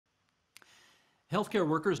Healthcare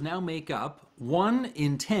workers now make up 1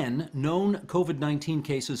 in 10 known COVID-19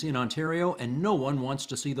 cases in Ontario, and no one wants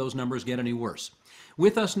to see those numbers get any worse.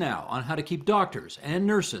 With us now on how to keep doctors and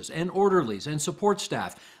nurses and orderlies and support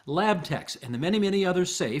staff, lab techs, and the many, many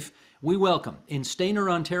others safe, we welcome in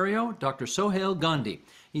Stayner, Ontario, Dr. Sohail Gandhi.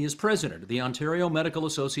 He is president of the Ontario Medical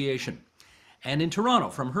Association. And in Toronto,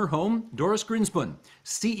 from her home, Doris Grinspun,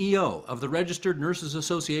 CEO of the Registered Nurses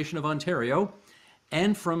Association of Ontario.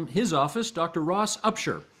 And from his office, Dr. Ross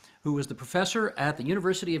Upshur, who is the professor at the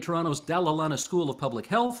University of Toronto's Dalla School of Public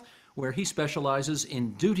Health, where he specializes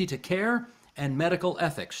in duty to care and medical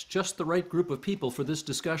ethics. Just the right group of people for this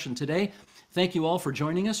discussion today. Thank you all for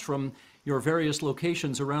joining us from your various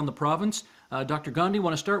locations around the province. Dr. Gandhi, I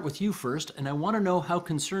want to start with you first, and I want to know how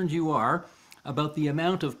concerned you are about the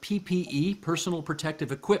amount of PPE, personal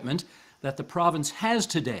protective equipment, that the province has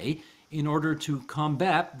today in order to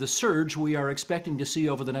combat the surge we are expecting to see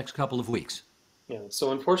over the next couple of weeks. Yeah,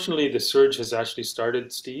 so unfortunately the surge has actually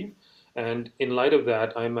started, Steve, and in light of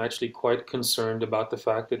that, I'm actually quite concerned about the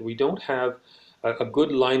fact that we don't have a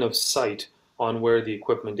good line of sight on where the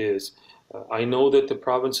equipment is. I know that the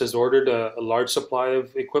province has ordered a large supply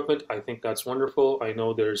of equipment. I think that's wonderful. I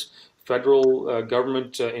know there's federal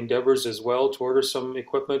government endeavors as well to order some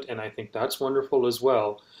equipment, and I think that's wonderful as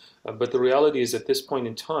well. But the reality is, at this point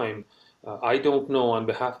in time, I don't know on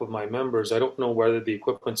behalf of my members, I don't know whether the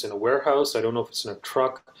equipment's in a warehouse, I don't know if it's in a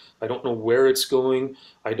truck, I don't know where it's going,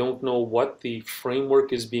 I don't know what the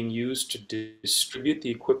framework is being used to distribute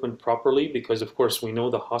the equipment properly, because of course we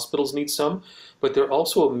know the hospitals need some, but there are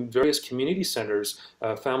also various community centers,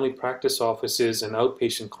 family practice offices and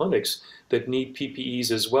outpatient clinics that need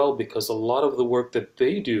PPEs as well, because a lot of the work that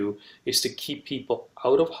they do is to keep people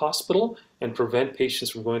out of hospital and prevent patients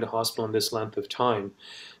from going to hospital in this length of time.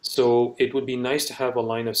 So it would be nice to have a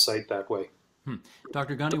line of sight that way.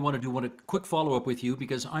 Dr. Gandhi, I want to do a quick follow-up with you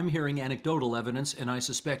because I'm hearing anecdotal evidence, and I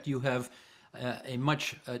suspect you have a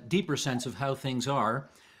much deeper sense of how things are.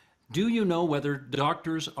 Do you know whether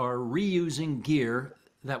doctors are reusing gear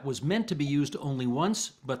that was meant to be used only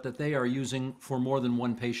once, but that they are using for more than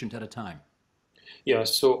one patient at a time? Yeah,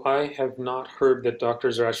 so I have not heard that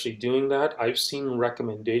doctors are actually doing that. I've seen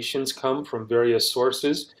recommendations come from various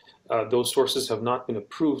sources. Those sources have not been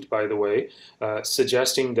approved, by the way,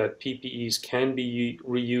 suggesting that PPEs can be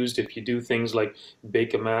reused if you do things like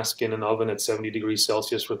bake a mask in an oven at 70 degrees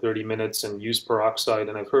Celsius for 30 minutes and use peroxide.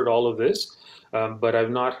 And I've heard all of this, but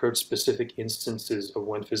I've not heard specific instances of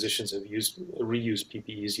when physicians have reused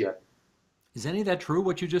PPEs yet. Is any of that true,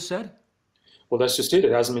 what you just said? Well, that's just it.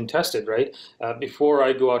 It hasn't been tested, right? Before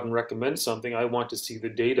I go out and recommend something, I want to see the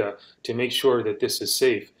data to make sure that this is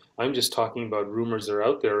safe. I'm just talking about rumors that are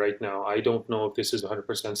out there right now. I don't know if this is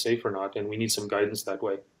 100% safe or not, and we need some guidance that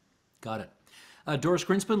way. Got it. Doris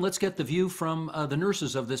Grinspun, let's get the view from the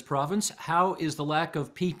nurses of this province. How is the lack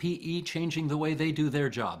of PPE changing the way they do their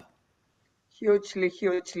job? Hugely,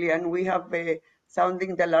 hugely, and we have been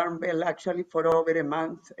sounding the alarm bell actually for over a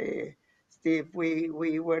month. Steve,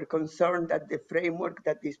 we were concerned that the framework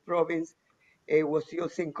that this province was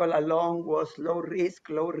using all along was low risk,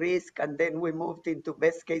 and then we moved into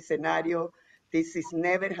best case scenario. This is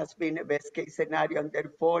never has been a best case scenario, and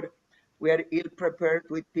therefore we are ill prepared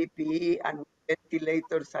with PPE and with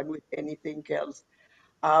ventilators and with anything else.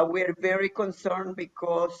 We're very concerned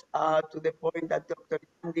because to the point that Dr.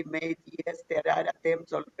 Gandhi made, yes, there are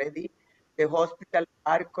attempts already. The hospitals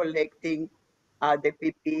are collecting the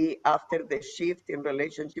PPE after the shift in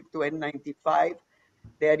relationship to N95.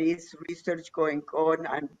 There is research going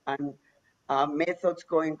on and methods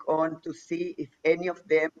going on to see if any of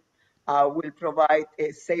them will provide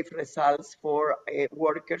safe results for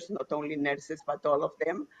workers, not only nurses, but all of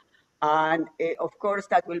them. And of course,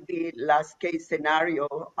 that will be last case scenario,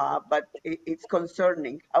 but it's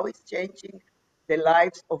concerning how it's changing the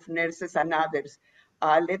lives of nurses and others.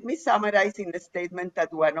 Let me summarize in the statement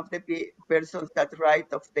that one of the persons that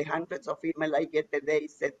write of the hundreds of emails I get a day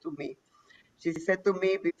said to me. She said to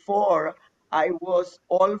me, before I was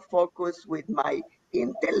all focused with my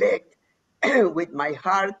intellect, with my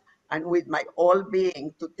heart, and with my all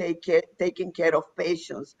being to taking care of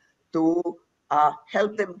patients, to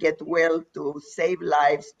help them get well, to save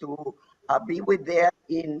lives, to be with them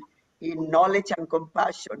in knowledge and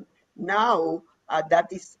compassion. Now that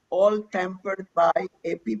is all tempered by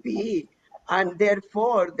a PPE, and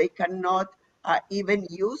therefore they cannot even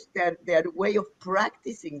use their way of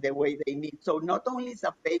practicing the way they need. So not only is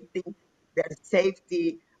affecting their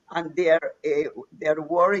safety and their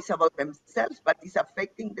worries about themselves, but it's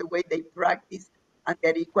affecting the way they practice, and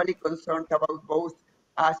they're equally concerned about both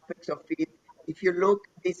aspects of it. If you look,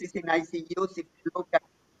 this is in ICUs, if you look at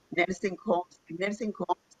nursing homes. Nursing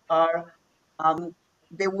homes are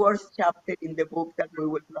the worst chapter in the book that we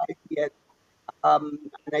will write yet. And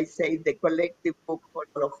I say the collective book for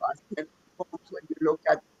all of us. Nursing homes, when you look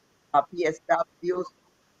at PSWs,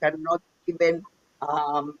 cannot even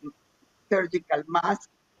um, surgical mask.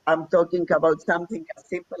 I'm talking about something as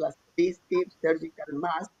simple as this surgical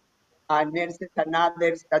mask, nurses and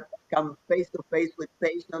others that come face to face with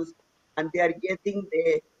patients, and they are getting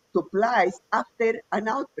the supplies after an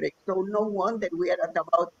outbreak. So no wonder we are at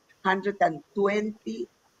about 120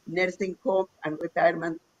 nursing homes and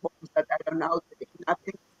retirement homes that are on outbreak.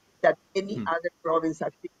 Nothing that any other province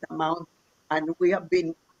has this amount. And we have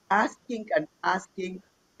been asking and asking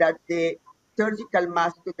that the surgical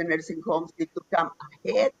mask to the nursing homes need to come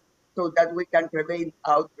ahead so that we can prevent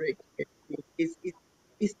outbreaks.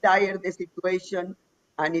 It's tired the situation,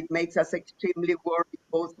 and it makes us extremely worried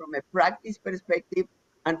both from a practice perspective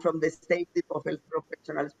and from the safety of health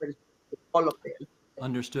professionals perspective, all of them.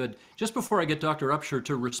 Understood. Just before I get Dr. Upshur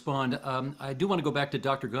to respond, I do want to go back to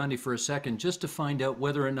Dr. Gandhi for a second, just to find out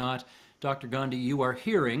whether or not, Dr. Gandhi, you are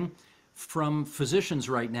hearing from physicians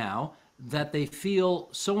right now that they feel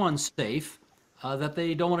so unsafe that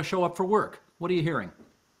they don't want to show up for work. What are you hearing?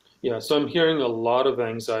 Yeah, so I'm hearing a lot of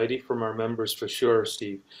anxiety from our members for sure,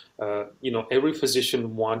 Steve. Every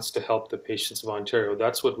physician wants to help the patients of Ontario.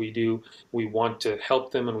 That's what we do. We want to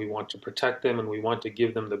help them and we want to protect them and we want to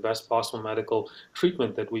give them the best possible medical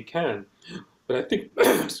treatment that we can. But I think,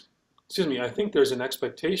 excuse me, I think there's an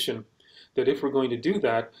expectation that if we're going to do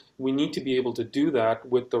that, we need to be able to do that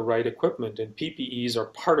with the right equipment, and PPEs are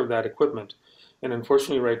part of that equipment. And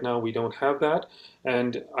unfortunately, right now, we don't have that.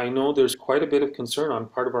 And I know there's quite a bit of concern on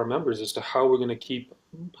part of our members as to how we're going to keep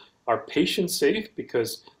our patients safe,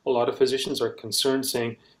 because a lot of physicians are concerned,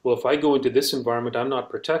 saying, well, if I go into this environment, I'm not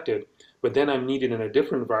protected, but then I'm needed in a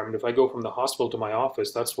different environment. If I go from the hospital to my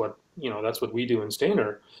office, that's what we do in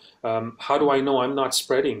Stayner. How do I know I'm not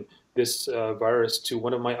spreading this virus to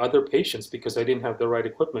one of my other patients because I didn't have the right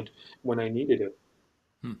equipment when I needed it?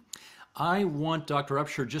 I want Dr.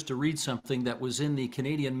 Upshur just to read something that was in the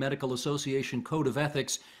Canadian Medical Association Code of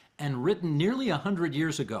Ethics and written nearly 100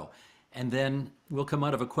 years ago. And then we'll come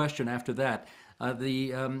out of a question after that.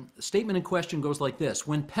 The statement in question goes like this: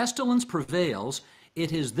 when pestilence prevails,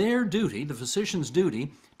 it is their duty, the physician's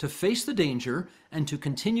duty, to face the danger and to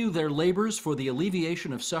continue their labors for the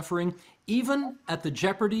alleviation of suffering, even at the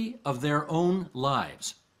jeopardy of their own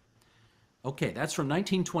lives. Okay, that's from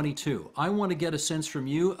 1922. I want to get a sense from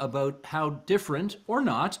you about how different, or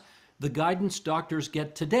not, the guidance doctors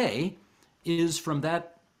get today is from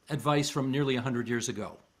that advice from nearly 100 years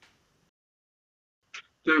ago.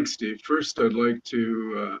 Thanks, Steve. First, I'd like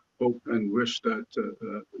to hope and wish that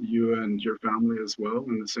you and your family as well,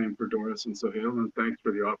 and the same for Doris and Sohail, and thanks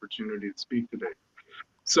for the opportunity to speak today.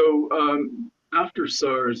 So after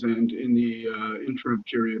SARS and in the interim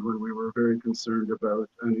period when we were very concerned about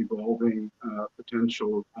an evolving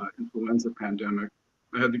potential influenza pandemic,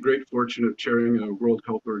 I had the great fortune of chairing a World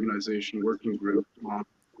Health Organization working group on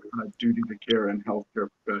duty to care and healthcare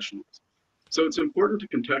professionals. So it's important to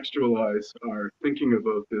contextualize our thinking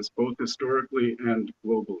about this both historically and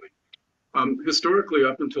globally. Historically,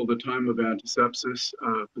 up until the time of antisepsis,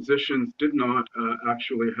 physicians did not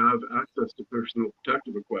actually have access to personal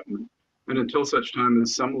protective equipment. And until such time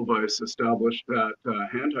as Semmelweis established that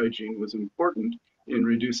hand hygiene was important in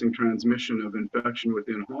reducing transmission of infection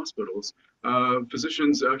within hospitals,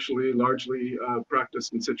 physicians actually largely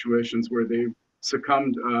practiced in situations where they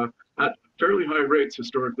succumbed at fairly high rates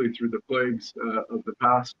historically through the plagues of the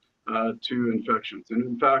past to infections. And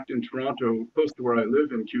in fact, in Toronto, close to where I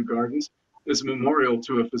live in Kew Gardens, is a memorial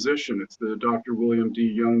to a physician. It's the Dr. William D.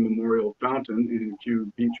 Young Memorial Fountain in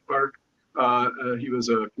Kew Beach Park. He was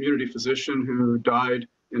a community physician who died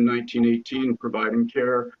in 1918 providing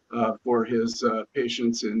care for his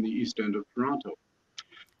patients in the East End of Toronto.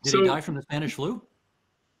 Did he die from the Spanish flu?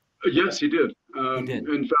 Yes, he did. He did.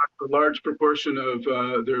 In fact, a large proportion of,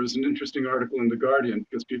 there was an interesting article in The Guardian,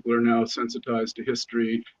 because people are now sensitized to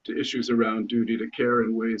history, to issues around duty to care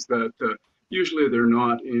in ways that usually they're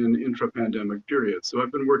not in intra-pandemic periods. So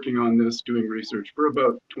I've been working on this, doing research for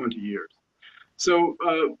about 20 years. So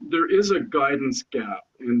there is a guidance gap.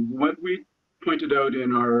 And what we pointed out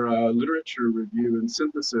in our literature review and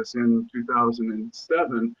synthesis in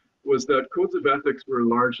 2007 was that codes of ethics were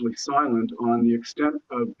largely silent on the extent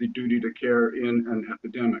of the duty to care in an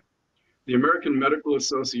epidemic. The American Medical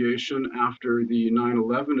Association, after the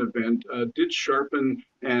 9/11 event, did sharpen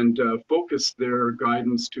and focus their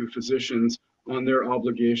guidance to physicians on their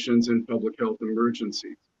obligations in public health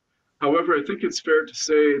emergencies. However, I think it's fair to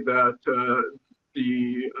say that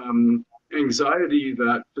the anxiety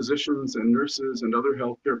that physicians and nurses and other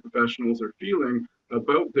healthcare professionals are feeling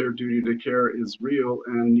about their duty to care is real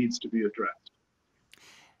and needs to be addressed.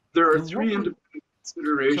 There are And three independent sorry,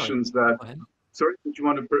 considerations that, go ahead. sorry, did you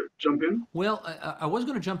want to jump in? Well, I was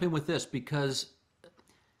going to jump in with this because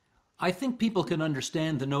I think people can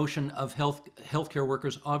understand the notion of healthcare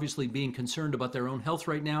workers obviously being concerned about their own health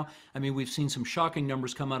right now. I mean, we've seen some shocking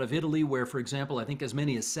numbers come out of Italy where, for example, I think as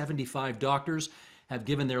many as 75 doctors have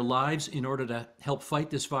given their lives in order to help fight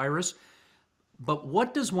this virus. But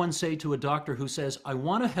what does one say to a doctor who says, I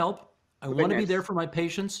want to help, I want to be there for my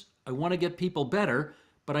patients, I want to get people better,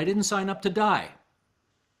 but I didn't sign up to die?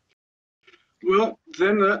 Well,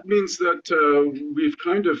 then that means that we've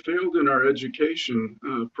kind of failed in our education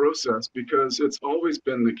process, because it's always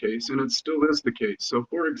been the case and it still is the case. So,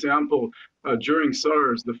 for example, during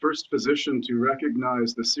SARS, the first physician to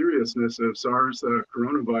recognize the seriousness of SARS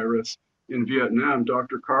coronavirus in Vietnam,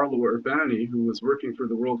 Dr. Carlo Urbani, who was working for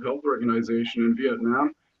the World Health Organization in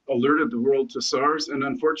Vietnam, alerted the world to SARS, and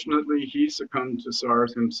unfortunately, he succumbed to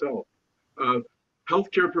SARS himself.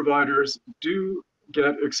 Healthcare providers do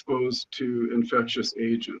get exposed to infectious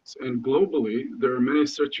agents. And globally, there are many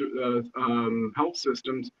such health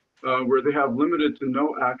systems where they have limited to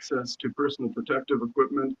no access to personal protective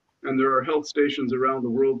equipment. And there are health stations around the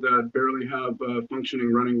world that barely have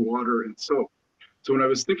functioning running water and soap. So when I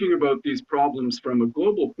was thinking about these problems from a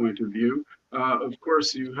global point of view, of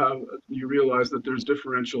course, you realize that there's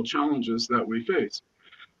differential challenges that we face.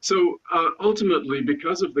 So ultimately,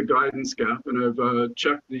 because of the guidance gap, and I've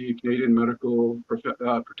checked the Canadian Medical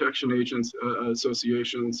Protection Agents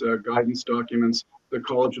Association's guidance documents, the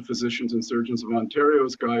College of Physicians and Surgeons of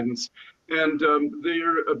Ontario's guidance, and they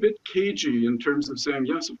are a bit cagey in terms of saying,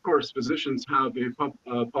 yes, of course, physicians have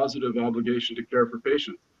a positive obligation to care for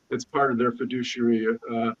patients. It's part of their fiduciary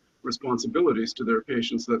responsibilities to their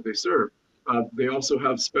patients that they serve. They also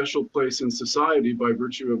have special place in society by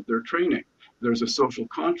virtue of their training. There's a social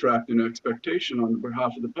contract and expectation on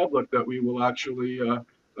behalf of the public that we will actually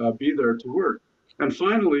be there to work. And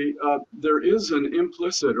finally, there is an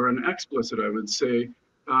implicit or an explicit, I would say,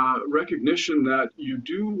 recognition that you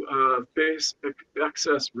do face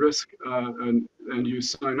excess risk and you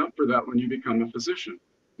sign up for that when you become a physician.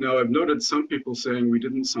 Now, I've noted some people saying we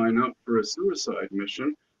didn't sign up for a suicide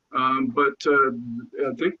mission. But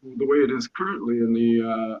I think the way it is currently in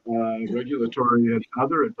the regulatory and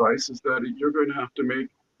other advice is that you're going to have to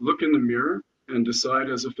look in the mirror and decide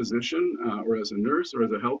as a physician or as a nurse or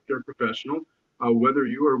as a healthcare professional whether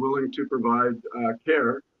you are willing to provide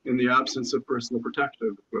care in the absence of personal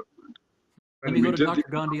protective equipment. Let me go to Dr.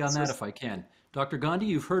 Gandhi on that if I can. Dr. Gandhi,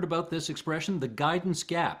 you've heard about this expression, the guidance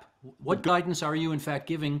gap. What guidance are you in fact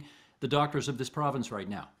giving the doctors of this province right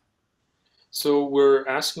now? So we're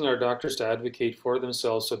asking our doctors to advocate for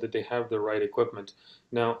themselves so that they have the right equipment.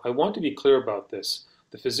 Now, I want to be clear about this.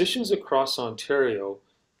 The physicians across Ontario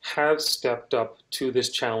have stepped up to this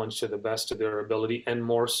challenge to the best of their ability, and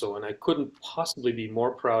more so, and I couldn't possibly be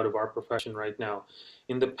more proud of our profession right now.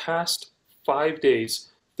 In the past 5 days,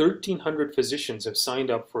 1,300 physicians have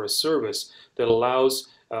signed up for a service that allows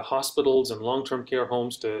hospitals and long-term care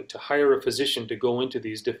homes to hire a physician to go into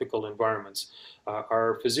these difficult environments.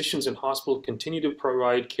 Our physicians in hospital continue to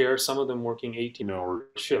provide care, some of them working 18-hour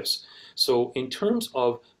shifts. So in terms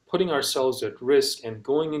of putting ourselves at risk and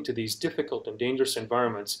going into these difficult and dangerous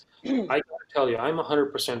environments, I gotta tell you, I'm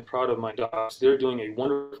 100% proud of my docs. They're doing a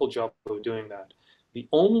wonderful job of doing that. The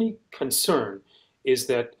only concern is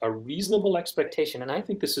that a reasonable expectation, and I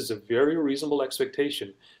think this is a very reasonable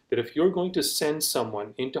expectation, that if you're going to send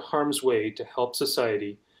someone into harm's way to help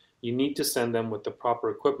society, you need to send them with the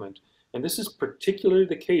proper equipment. And this is particularly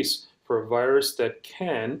the case for a virus that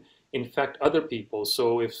can infect other people.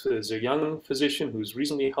 So if there's a young physician who's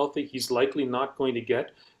reasonably healthy, he's likely not going to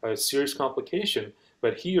get a serious complication,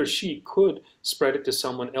 but he or she could spread it to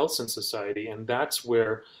someone else in society. And that's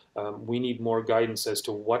where we need more guidance as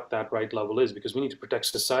to what that right level is, because we need to protect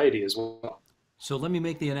society as well. So let me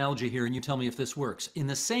make the analogy here and you tell me if this works. In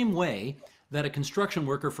the same way that a construction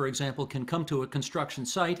worker, for example, can come to a construction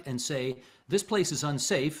site and say, this place is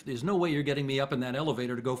unsafe, there's no way you're getting me up in that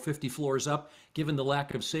elevator to go 50 floors up, given the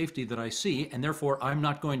lack of safety that I see, and therefore I'm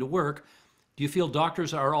not going to work. Do you feel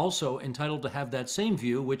doctors are also entitled to have that same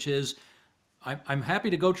view, which is, I'm happy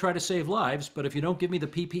to go try to save lives, but if you don't give me the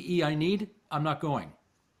PPE I need, I'm not going?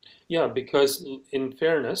 Yeah, because in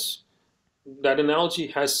fairness, that analogy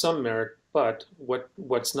has some merit, but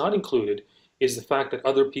what's not included is the fact that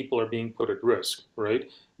other people are being put at risk,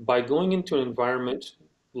 right? By going into an environment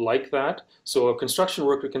like that, so a construction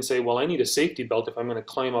worker can say, well, I need a safety belt if I'm going to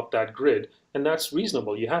climb up that grid, and that's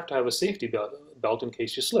reasonable. You have to have a safety belt in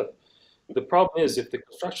case you slip. The problem is if the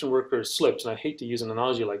construction worker slips, and I hate to use an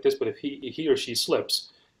analogy like this, but if he or she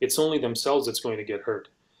slips, it's only themselves that's going to get hurt.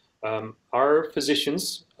 Our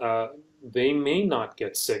physicians, they may not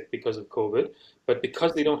get sick because of COVID, but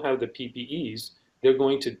because they don't have the PPEs, they're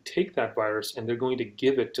going to take that virus and they're going to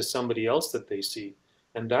give it to somebody else that they see.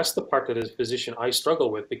 And that's the part that as a physician I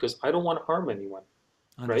struggle with because I don't want to harm anyone,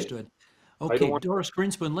 right? Understood. I don't Okay, want. Doris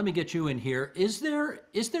Grinspun, let me get you in here. Is there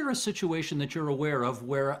a situation that you're aware of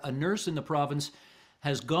where a nurse in the province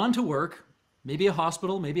has gone to work, maybe a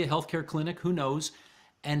hospital, maybe a healthcare clinic, who knows,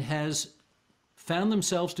 and has found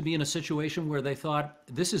themselves to be in a situation where they thought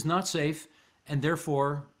this is not safe and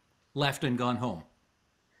therefore left and gone home?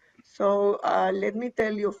 So let me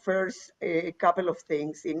tell you first a couple of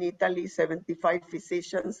things. In Italy, 75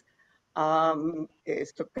 physicians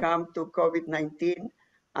succumbed to COVID-19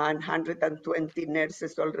 and 120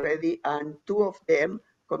 nurses already, and two of them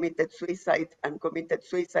committed suicide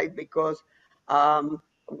because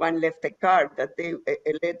one left a card that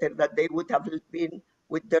a letter that they would have been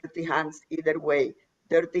with dirty hands either way.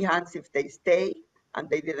 Dirty hands if they stay and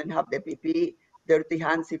they didn't have the PPE, dirty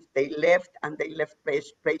hands if they left and they left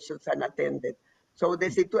patients unattended. So the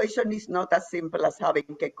situation is not as simple as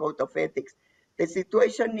having a code of ethics. The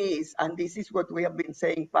situation is, and this is what we have been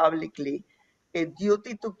saying publicly, a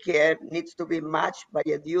duty to care needs to be matched by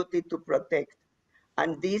a duty to protect.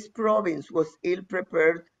 And this province was ill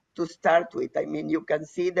prepared to start with. I mean, you can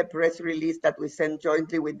see the press release that we sent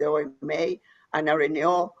jointly with the OMA and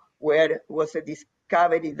RNO, where was a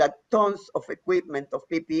discovery that tons of equipment of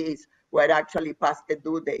PPEs were actually past the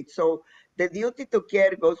due date. So the duty to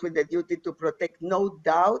care goes with the duty to protect. No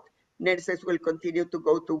doubt, nurses will continue to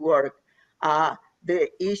go to work. The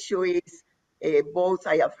issue is both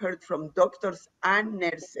I have heard from doctors and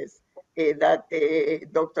nurses that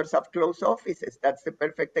doctors have closed offices. That's the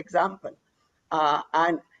perfect example.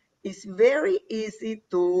 And it's very easy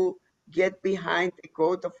to get behind a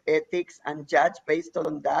code of ethics and judge based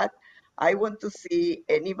on that. I want to see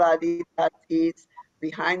anybody that is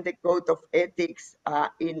behind the code of ethics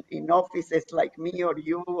in offices like me or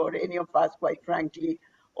you or any of us, quite frankly,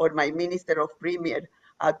 or my Minister of Premier,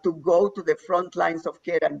 to go to the front lines of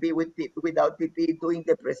care and be without PPE, doing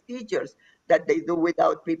the procedures that they do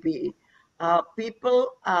without PPE. People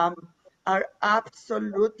are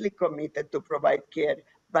absolutely committed to provide care,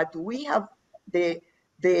 but we have the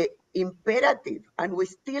imperative, and we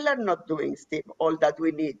still are not doing, Steve, all that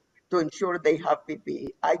we need to ensure they have PPE.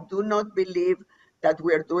 I do not believe that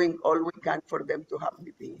we are doing all we can for them to have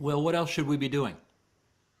PPE. Well, what else should we be doing?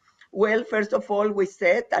 Well, first of all, we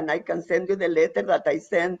said, and I can send you the letter that I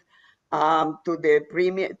sent to the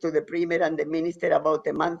premier and the minister about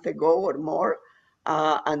a month ago or more,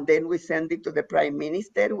 and then we sent it to the prime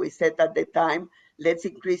minister. We said at the time, let's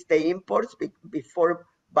increase the imports before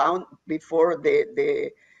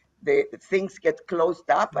the things get closed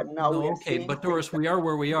up, and now No, we are okay, seeing but things Doris, we are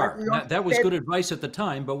where we that are. we That also was said. good advice at the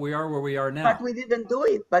time, but we are where we are But now. we didn't do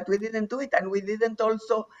it. And we didn't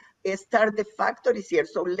also start the factories here.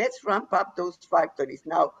 So let's ramp up those factories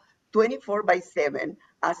now, 24/7,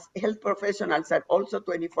 as health professionals are also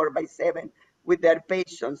 24/7 with their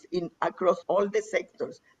patients in across all the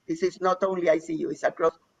sectors. This is not only ICU; it's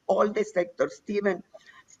across all the sectors.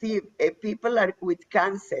 Steve, people are with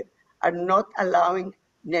cancer are not allowing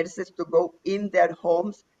nurses to go in their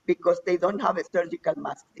homes because they don't have a surgical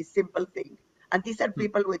mask. This simple thing. And these are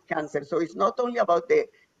people with cancer. So it's not only about the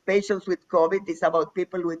patients with COVID, it's about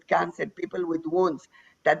people with cancer, people with wounds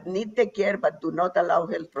that need the care but do not allow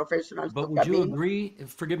health professionals to But would come you in. agree,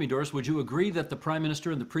 forgive me, Doris, would you agree that the Prime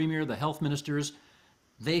Minister and the Premier, the health ministers,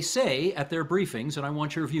 they say at their briefings, and I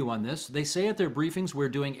want your view on this, they say at their briefings, we're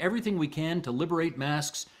doing everything we can to liberate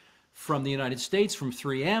masks from the United States, from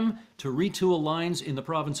 3M, to retool lines in the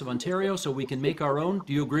province of Ontario so we can make our own.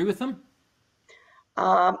 Do you agree with them?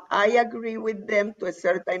 I agree with them to a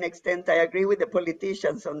certain extent. I agree with the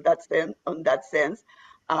politicians on that sense.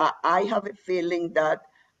 I have a feeling that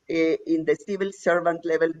in the civil servant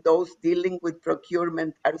level, those dealing with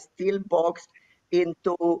procurement are still boxed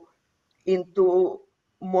into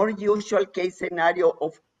more usual case scenario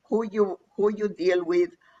of who you deal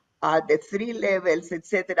with, the three levels,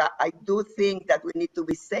 etc. I do think that we need to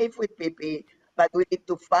be safe with PPE, but we need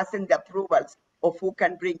to fasten the approvals of who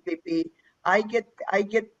can bring PPE. I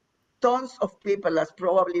get tons of people, as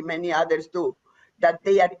probably many others do, that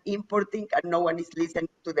they are importing and no one is listening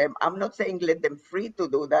to them. I'm not saying let them free to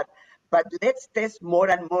do that, but let's test more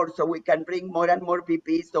and more so we can bring more and more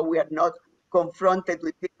PPE so we are not confronted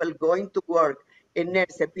with people going to work, a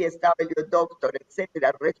nurse, a PSW, a doctor,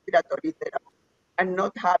 etc., respiratory therapy, and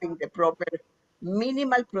not having the proper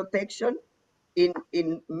minimal protection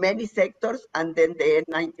in many sectors, and then the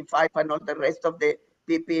N95 and all the rest of the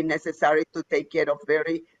PPE necessary to take care of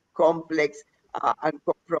very complex and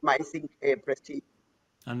compromising procedures.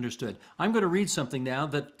 Understood. I'm going to read something now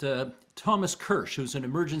that Thomas Kirsch, who's an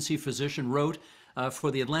emergency physician, wrote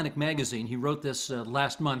for the Atlantic magazine. He wrote this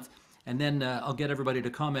last month, and then I'll get everybody to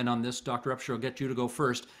comment on this. Dr. Upshur, I'll get you to go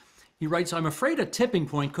first. He writes, I'm afraid a tipping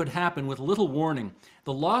point could happen with little warning.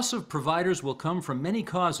 The loss of providers will come from many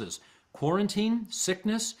causes: quarantine,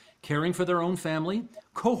 sickness, caring for their own family,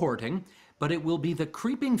 cohorting, but it will be the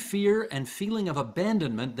creeping fear and feeling of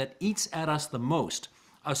abandonment that eats at us the most.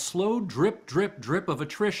 A slow drip, drip, drip of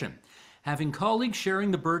attrition. Having colleagues sharing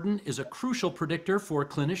the burden is a crucial predictor for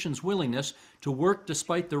clinicians' willingness to work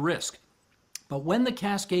despite the risk. But when the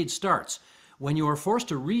cascade starts, when you are forced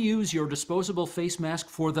to reuse your disposable face mask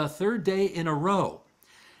for the third day in a row,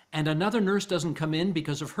 and another nurse doesn't come in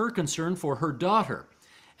because of her concern for her daughter,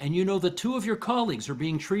 and you know that 2 of your colleagues are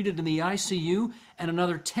being treated in the ICU and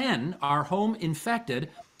another 10 are home infected,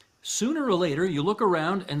 sooner or later you look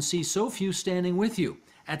around and see so few standing with you.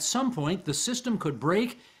 At some point, the system could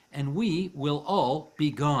break and we will all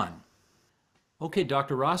be gone. Okay,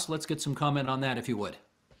 Dr. Ross, let's get some comment on that if you would.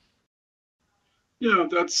 Yeah,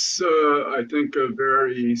 that's, I think, a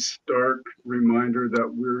very stark reminder that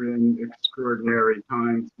we're in extraordinary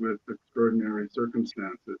times with extraordinary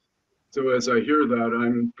circumstances. So as I hear that,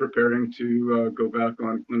 I'm preparing to go back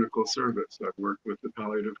on clinical service. I've worked with the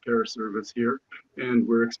palliative care service here, and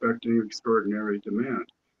we're expecting extraordinary demand.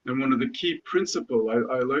 And one of the key principles,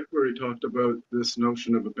 I like where he talked about this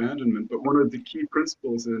notion of abandonment, but one of the key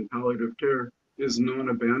principles in palliative care is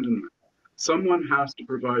non-abandonment. Someone has to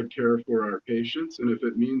provide care for our patients, and if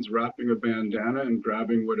it means wrapping a bandana and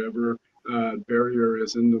grabbing whatever barrier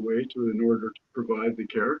is in the way in order to provide the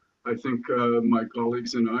care, I think my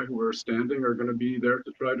colleagues and I who are standing are going to be there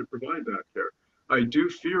to try to provide that care. I do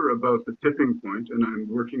fear about the tipping point, and I'm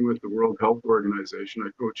working with the World Health Organization. I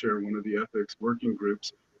co-chair one of the ethics working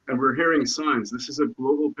groups, and we're hearing signs. This is a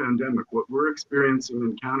global pandemic. What we're experiencing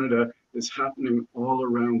in Canada is happening all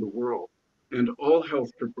around the world. And all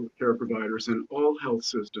health care providers and all health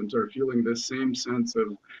systems are feeling this same sense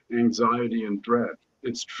of anxiety and dread.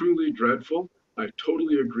 It's truly dreadful. I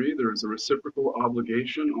totally agree. There is a reciprocal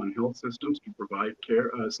obligation on health systems to provide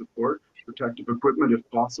care, support, protective equipment if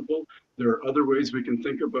possible. There are other ways we can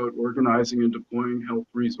think about organizing and deploying health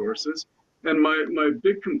resources. And my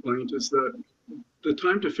big complaint is that the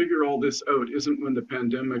time to figure all this out isn't when the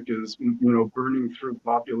pandemic is, burning through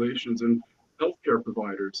populations and healthcare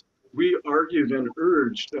providers. We argued and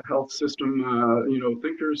urged the health system,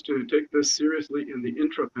 thinkers to take this seriously in the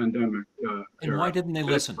intra-pandemic era. And why didn't they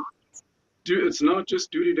listen? It's not just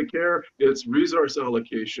duty to care, it's resource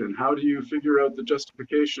allocation. How do you figure out the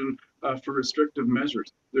justification for restrictive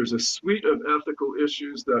measures? There's a suite of ethical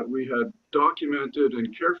issues that we had documented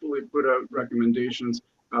and carefully put out recommendations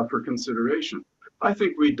for consideration. I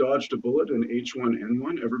think we dodged a bullet in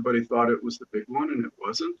H1N1. Everybody thought it was the big one, and it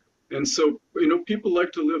wasn't. And so, people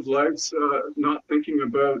like to live lives not thinking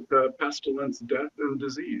about pestilence, death, and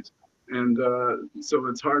disease. And so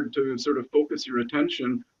it's hard to sort of focus your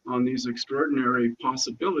attention on these extraordinary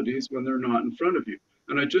possibilities when they're not in front of you.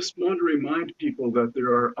 And I just want to remind people that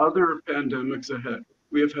there are other pandemics ahead.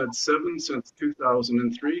 We have had 7 since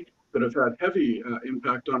 2003 that have had heavy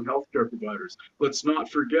impact on healthcare providers. Let's not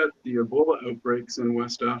forget the Ebola outbreaks in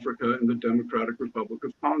West Africa and the Democratic Republic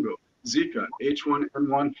of Congo, Zika,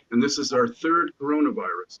 H1N1, and this is our 3rd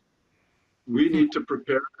coronavirus. We need to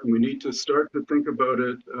prepare, and we need to start to think about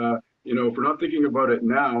it. If we're not thinking about it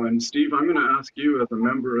now, and Steve, I'm going to ask you as a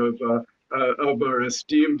member of our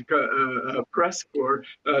esteemed press corps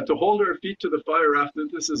to hold our feet to the fire after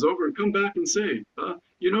this is over and come back and say,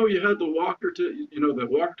 you had the the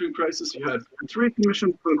Walkerton crisis, you had 3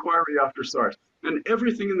 commissions of inquiry after SARS, and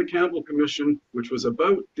everything in the Campbell Commission, which was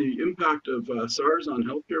about the impact of SARS on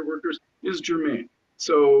healthcare workers, is germane.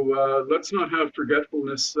 So let's not have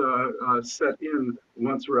forgetfulness set in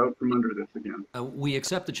once we're out from under this again. We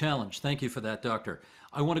accept the challenge. Thank you for that, Doctor.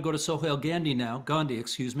 I want to go to Sohail Gandhi now,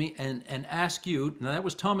 and ask you, now that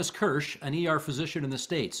was Thomas Kirsch, an ER physician in the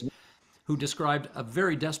States, who described a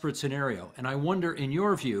very desperate scenario. And I wonder, in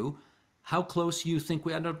your view, how close you think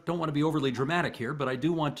I don't want to be overly dramatic here, but I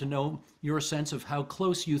do want to know your sense of how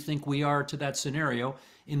close you think we are to that scenario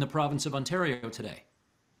in the province of Ontario today.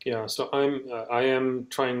 Yeah, so I am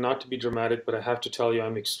trying not to be dramatic, but I have to tell you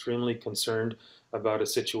I'm extremely concerned about a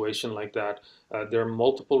situation like that. There are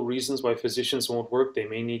multiple reasons why physicians won't work. They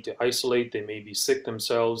may need to isolate, they may be sick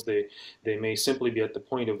themselves, they may simply be at the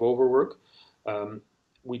point of overwork.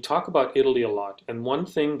 we talk about Italy a lot, and one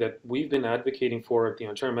thing that we've been advocating for at the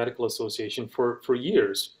Ontario Medical Association for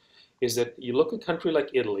years is that you look at a country like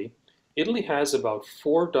Italy. Italy has about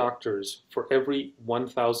 4 doctors for every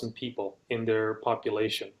 1,000 people in their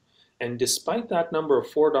population. And despite that number of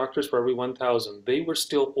 4 doctors for every 1,000, they were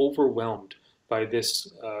still overwhelmed by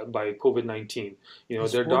by COVID-19. You know,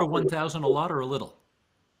 Is their 4 to doctor, 1,000 a lot or a little?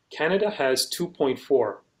 Canada has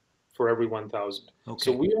 2.4 for every 1,000. So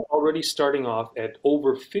Okay. we are already starting off at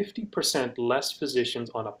over 50% less physicians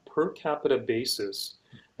on a per capita basis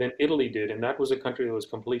than Italy did, and that was a country that was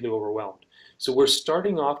completely overwhelmed. So we're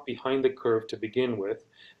starting off behind the curve to begin with.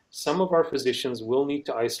 Some of our physicians will need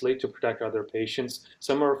to isolate to protect other patients.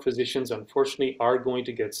 Some of our physicians, unfortunately, are going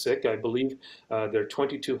to get sick. I believe there are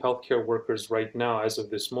 22 healthcare workers right now, as of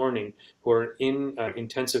this morning, who are in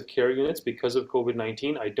intensive care units because of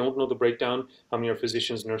COVID-19. I don't know the breakdown, how many are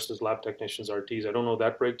physicians, nurses, lab technicians, RTs. I don't know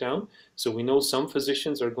that breakdown. So we know some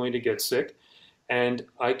physicians are going to get sick. And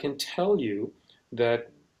I can tell you that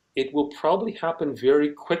it will probably happen very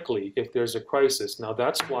quickly if there's a crisis. Now,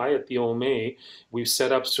 that's why at the OMA, we've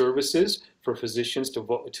set up services for physicians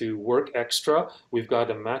to work extra. We've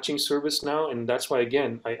got a matching service now, and that's why,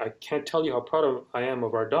 again, I can't tell you how proud I am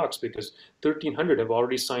of our docs, because 1,300 have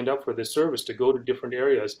already signed up for this service to go to different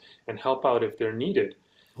areas and help out if they're needed.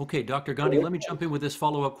 Okay, Dr. Gandhi, let me jump in with this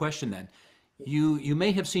follow-up question then. You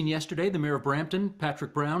may have seen yesterday the Mayor of Brampton,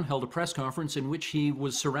 Patrick Brown, held a press conference in which he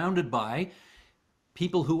was surrounded by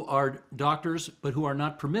people who are doctors but who are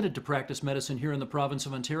not permitted to practice medicine here in the province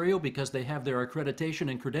of Ontario because they have their accreditation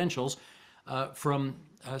and credentials from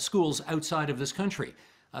schools outside of this country.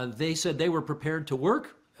 They said they were prepared to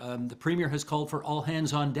work. The Premier has called for all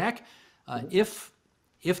hands on deck. If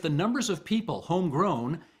the numbers of people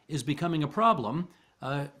homegrown is becoming a problem,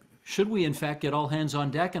 should we in fact get all hands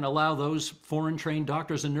on deck and allow those foreign trained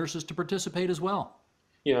doctors and nurses to participate as well?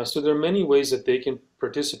 Yeah, so there are many ways that they can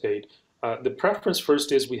participate. The preference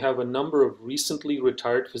first is we have a number of recently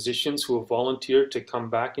retired physicians who have volunteered to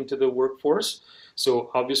come back into the workforce.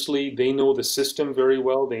 So obviously they know the system very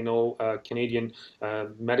well. They know Canadian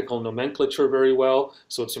medical nomenclature very well.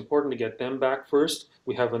 So it's important to get them back first.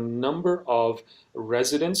 We have a number of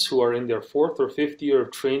residents who are in their 4th or 5th year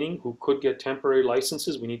of training who could get temporary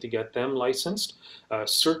licenses. We need to get them licensed.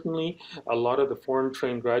 Certainly, a lot of the foreign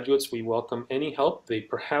trained graduates, we welcome any help. They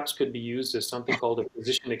perhaps could be used as something called a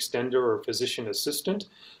physician extender or physician assistant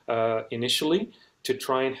initially, to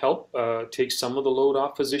try and help take some of the load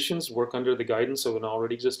off physicians, work under the guidance of an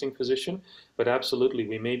already existing physician. But absolutely,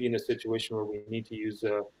 we may be in a situation where we need to use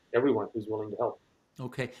everyone who's willing to help.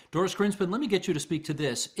 Okay. Doris Grinspun, let me get you to speak to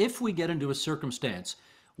this. If we get into a circumstance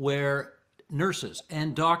where nurses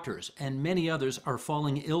and doctors and many others are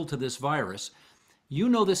falling ill to this virus, you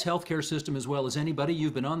know this healthcare system as well as anybody.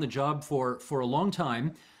 You've been on the job for a long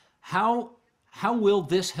time. How will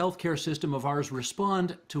this healthcare system of ours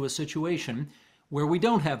respond to a situation where we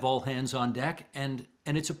don't have all hands on deck and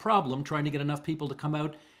it's a problem trying to get enough people to come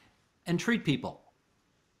out and treat people?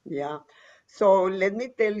 Yeah. So let me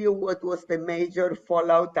tell you what was the major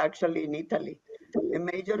fallout actually in Italy. The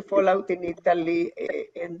major fallout in Italy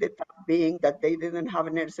ended up being that they didn't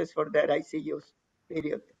have nurses for their ICUs,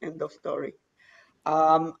 period, end of story.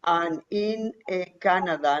 And in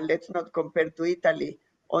Canada, let's not compare to Italy,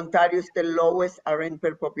 Ontario is the lowest RN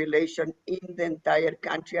per population in the entire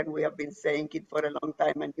country, and we have been saying it for a long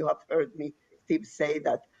time, and you have heard me, Steve, say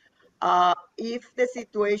that. If the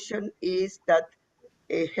situation is that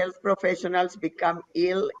health professionals become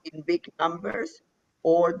ill in big numbers,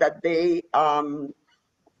 or that they are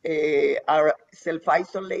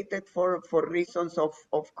self-isolated for reasons of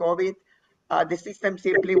COVID, the system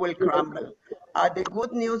simply will crumble. The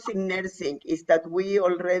good news in nursing is that we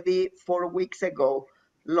already 4 weeks ago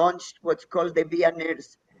launched what's called the Via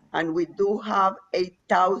Nurse, and we do have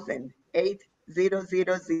 8,000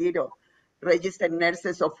 registered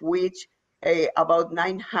nurses, of which about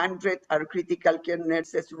 900 are critical care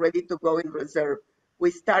nurses ready to go in reserve.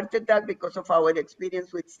 We started that because of our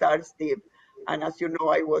experience with SARS, Steve. And as you know,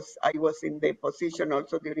 I was in the position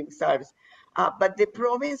also during SARS. But the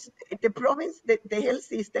health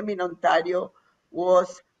system in Ontario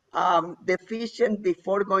was deficient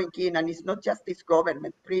before going in, and it's not just this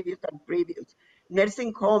government, previous and previous.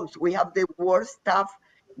 Nursing homes, we have the worst staff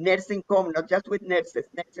nursing home, not just with nurses,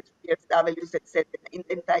 PSWs, etc., in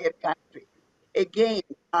the entire country. Again,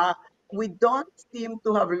 we don't seem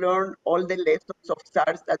to have learned all the lessons of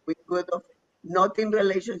SARS that we could have, not in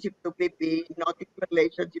relationship to PP, not in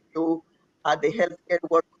relationship to the healthcare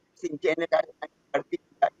workers in general, and in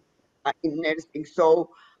particular in nursing. So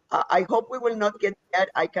I hope we will not get there.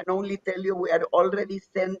 I can only tell you we are already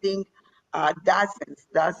sending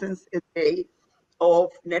dozens a day of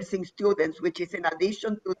nursing students, which is in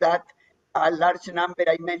addition to that large number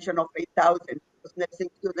I mentioned of 8,000. Those nursing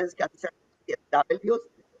students can serve PSWs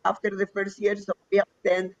after the first year, so we have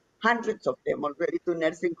sent hundreds of them already to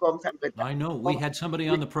nursing homes and I know. retirement We homes. had somebody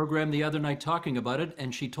on the program the other night talking about it,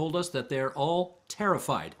 and she told us that they're all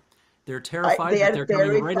terrified. They're terrified They that are they're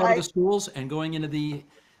coming right out of the terrified. schools and going into the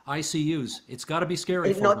ICUs. It's got to be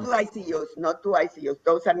scary for Not them. to ICUs, not to ICUs.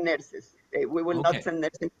 Those are nurses. We will not Okay. send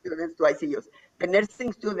nursing students to ICUs. The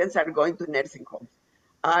nursing students are going to nursing homes,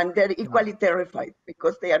 and they're Got it. equally terrified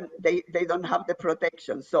because they don't have the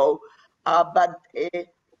protection. So, but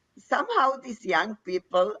somehow these young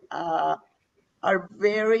people are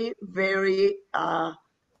very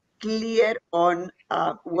clear on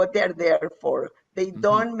what they're there for. They Mhm.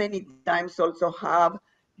 don't many times also have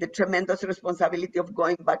the tremendous responsibility of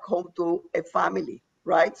going back home to a family,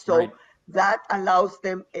 right? Right. So that allows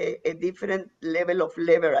them a different level of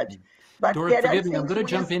leverage. But Doris, there are forgive me. I'm things going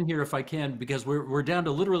to we jump in here if I can because we're down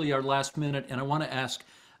to literally our last minute, and I want to ask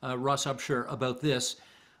Russ Upshur about this.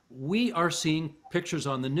 We are seeing pictures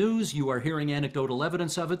on the news. You are hearing anecdotal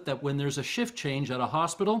evidence of it that when there's a shift change at a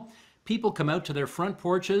hospital, people come out to their front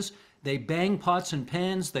porches, they bang pots and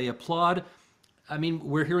pans, they applaud. I mean,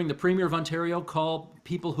 we're hearing the Premier of Ontario call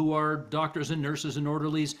people who are doctors and nurses and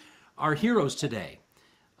orderlies our heroes today.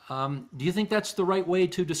 Do you think that's the right way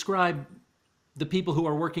to describe the people who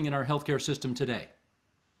are working in our healthcare system today?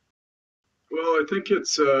 Well, I think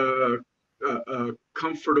it's a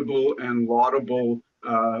comfortable and laudable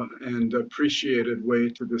and appreciated way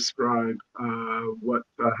to describe what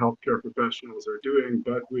healthcare professionals are doing.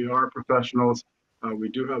 But we are professionals. We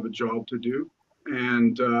do have a job to do.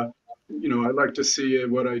 And, I like to see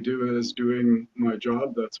what I do as doing my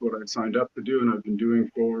job. That's what I signed up to do, and I've been doing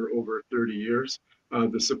for over 30 years.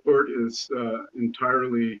 The support is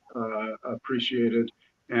entirely appreciated,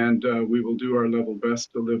 and we will do our level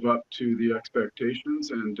best to live up to the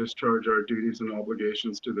expectations and discharge our duties and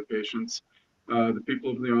obligations to the patients. The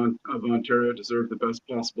people of Ontario deserve the best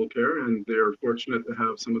possible care, and they are fortunate to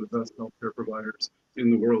have some of the best healthcare providers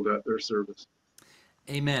in the world at their service.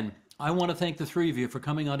 Amen. I want to thank the three of you for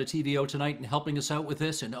coming on to TVO tonight and helping us out with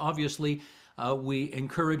this. And obviously, we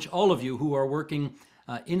encourage all of you who are working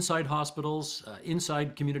inside hospitals,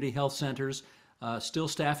 inside community health centers, still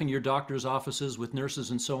staffing your doctor's offices with nurses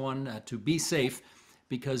and so on, to be safe,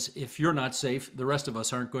 because if you're not safe, the rest of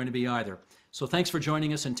us aren't going to be either. So thanks for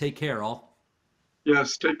joining us and take care, all.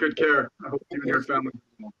 Yes, take good care. I hope you and your Yes. family.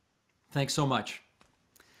 Thanks so much.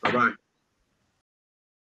 Bye-bye.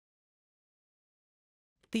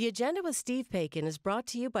 The Agenda with Steve Paikin is brought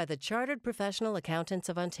to you by the Chartered Professional Accountants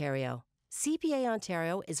of Ontario. CPA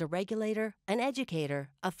Ontario is a regulator, an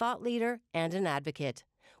educator, a thought leader, and an advocate.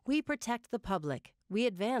 We protect the public. We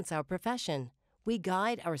advance our profession. We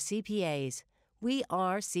guide our CPAs. We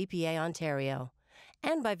are CPA Ontario.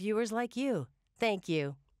 And by viewers like you. Thank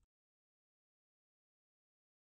you.